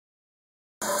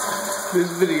This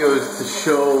video is to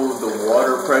show the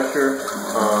water pressure.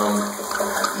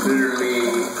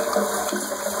 Literally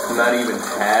not even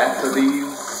half of these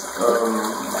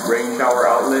rain shower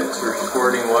outlets are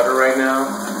squirting water right now.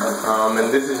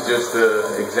 And this is just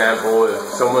an example. If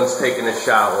someone's taking a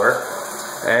shower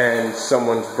and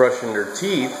someone's brushing their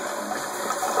teeth,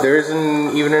 there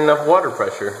isn't even enough water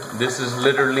pressure. This is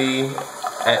literally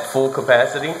at full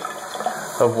capacity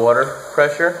of water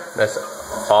pressure. That's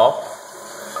off.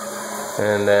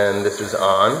 And then this is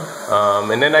on.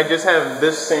 And then I just have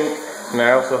this sink, and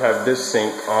I also have this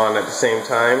sink on at the same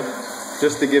time,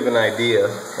 just to give an idea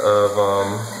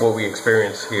of what we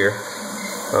experience here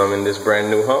in this brand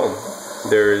new home.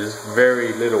 There is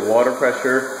very little water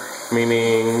pressure,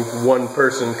 meaning one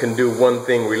person can do one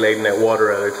thing relating that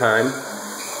water at a time,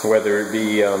 whether it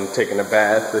be taking a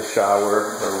bath, a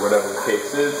shower, or whatever the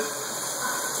case is.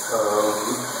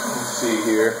 Let's see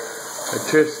here. I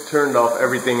just turned off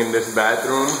everything in this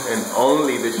bathroom and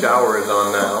only the shower is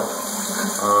on now.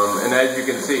 And as you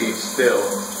can see, still,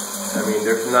 I mean,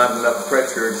 there's not enough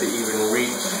pressure to even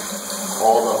reach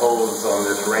all the holes on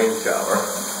this rain shower.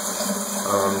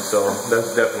 So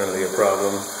that's definitely a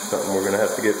problem, something we're gonna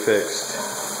have to get fixed.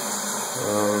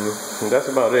 And that's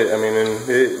about it. I mean, and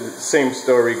the same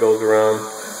story goes around.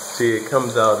 See, it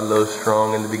comes out a little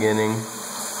strong in the beginning,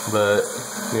 but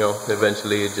you know,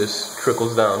 eventually it just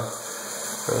trickles down.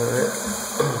 All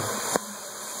right.